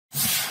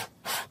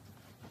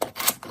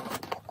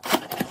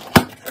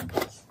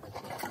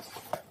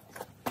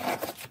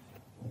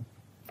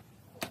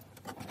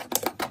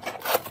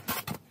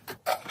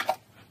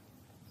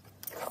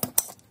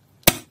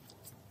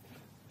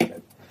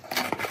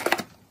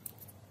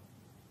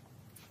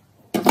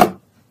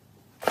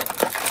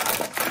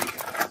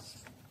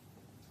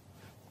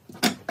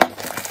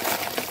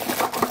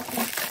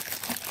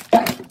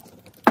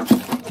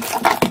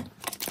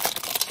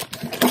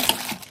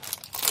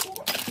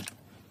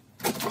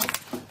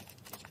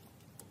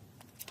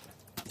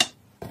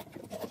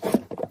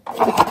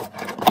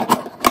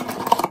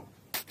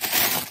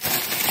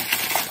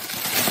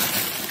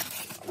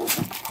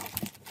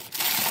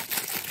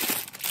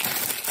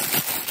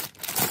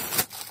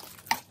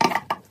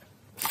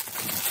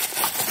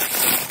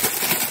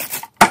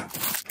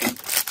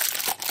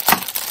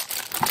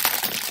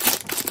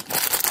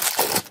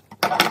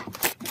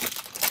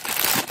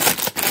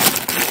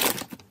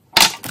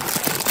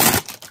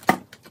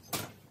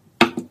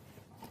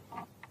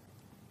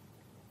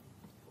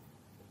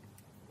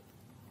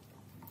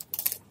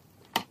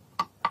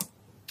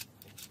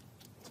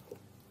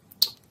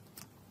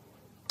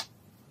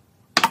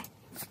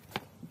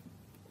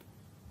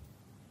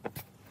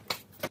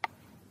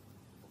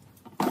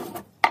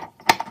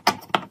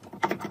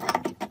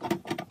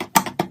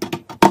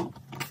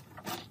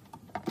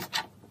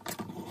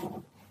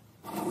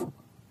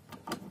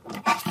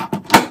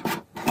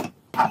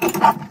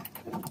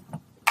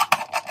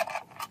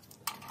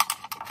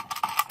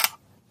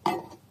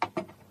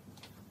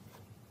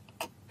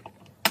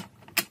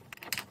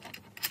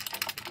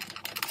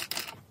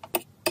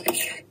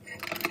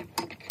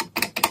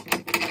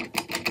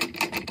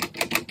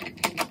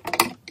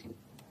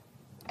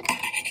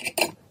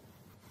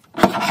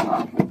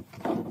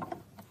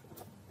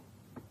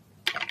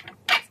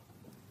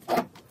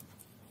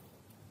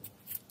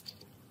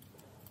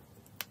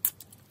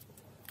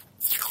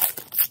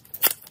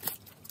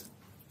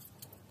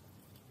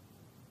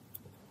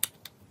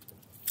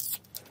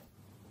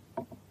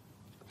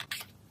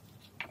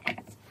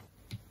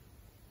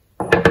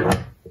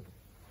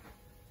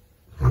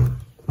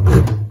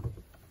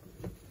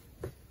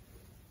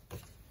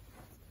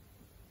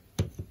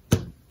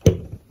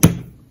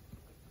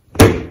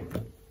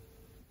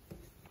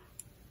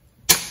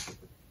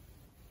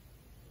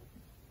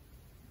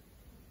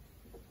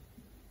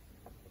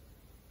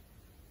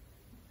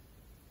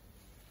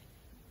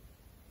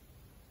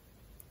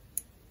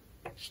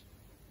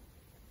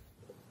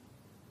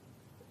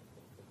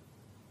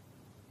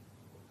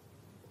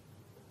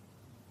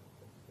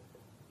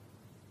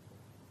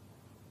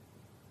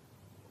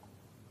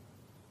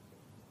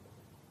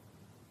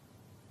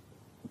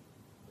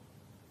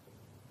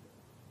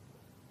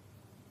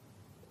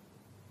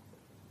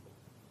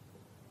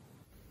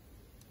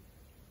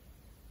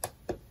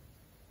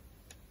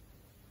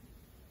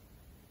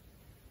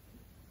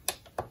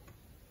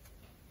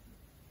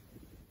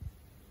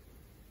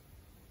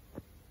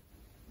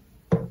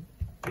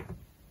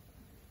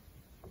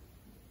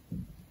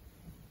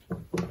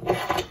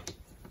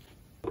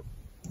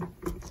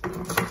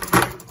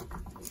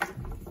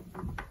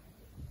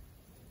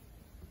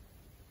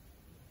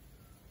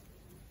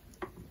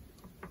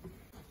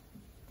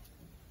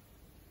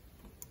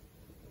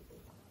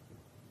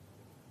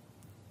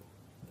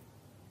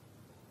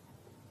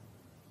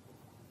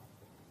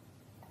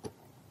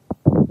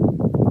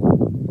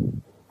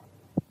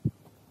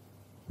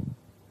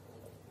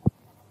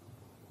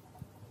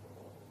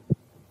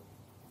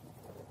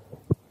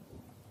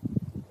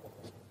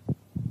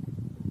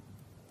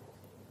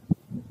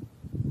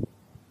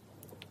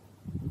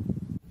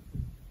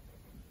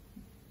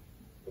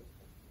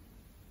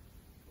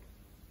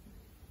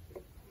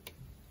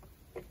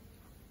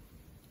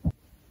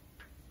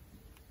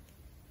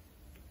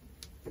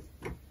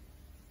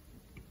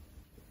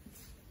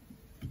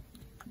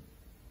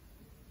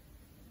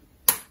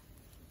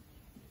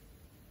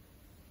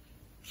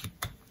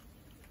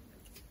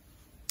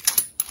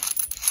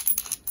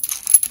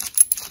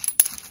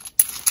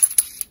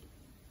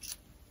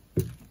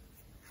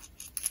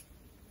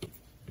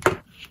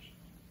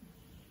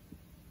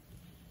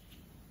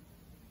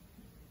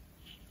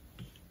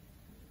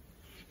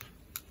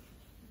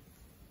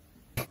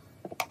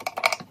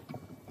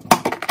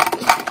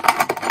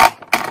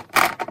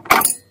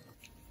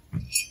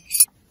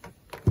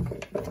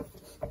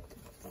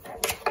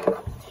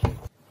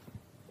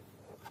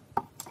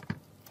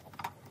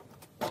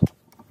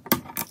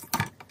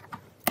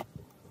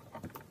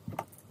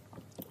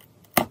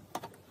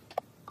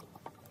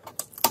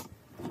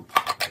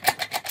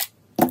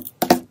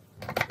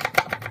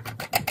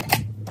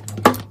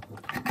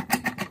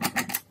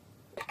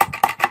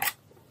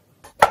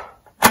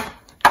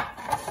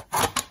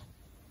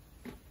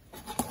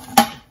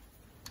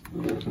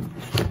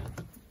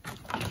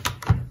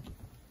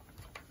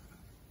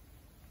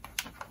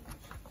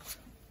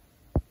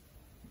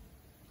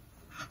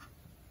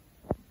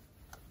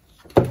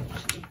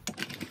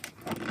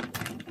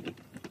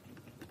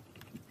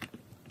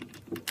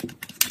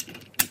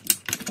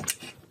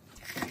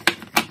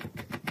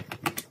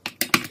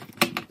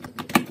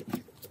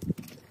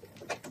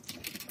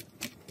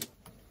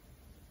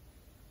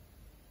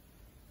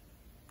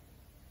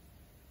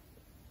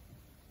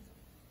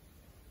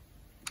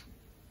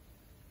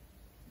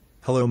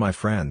Hello my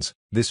friends,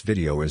 this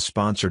video is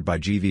sponsored by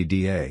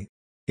GVDA.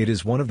 It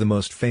is one of the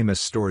most famous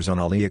stores on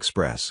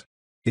AliExpress.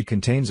 It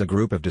contains a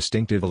group of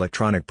distinctive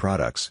electronic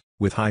products,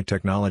 with high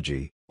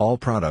technology. All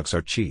products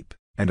are cheap,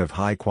 and of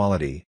high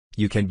quality.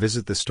 You can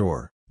visit the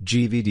store,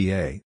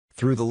 GVDA,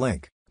 through the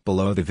link,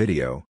 below the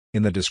video,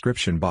 in the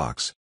description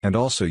box, and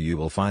also you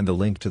will find the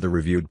link to the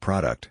reviewed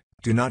product.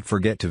 Do not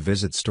forget to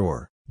visit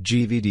store,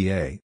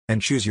 GVDA,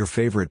 and choose your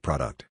favorite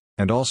product,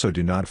 and also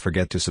do not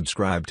forget to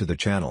subscribe to the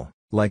channel,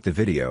 like the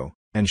video,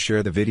 and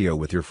share the video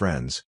with your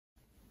friends.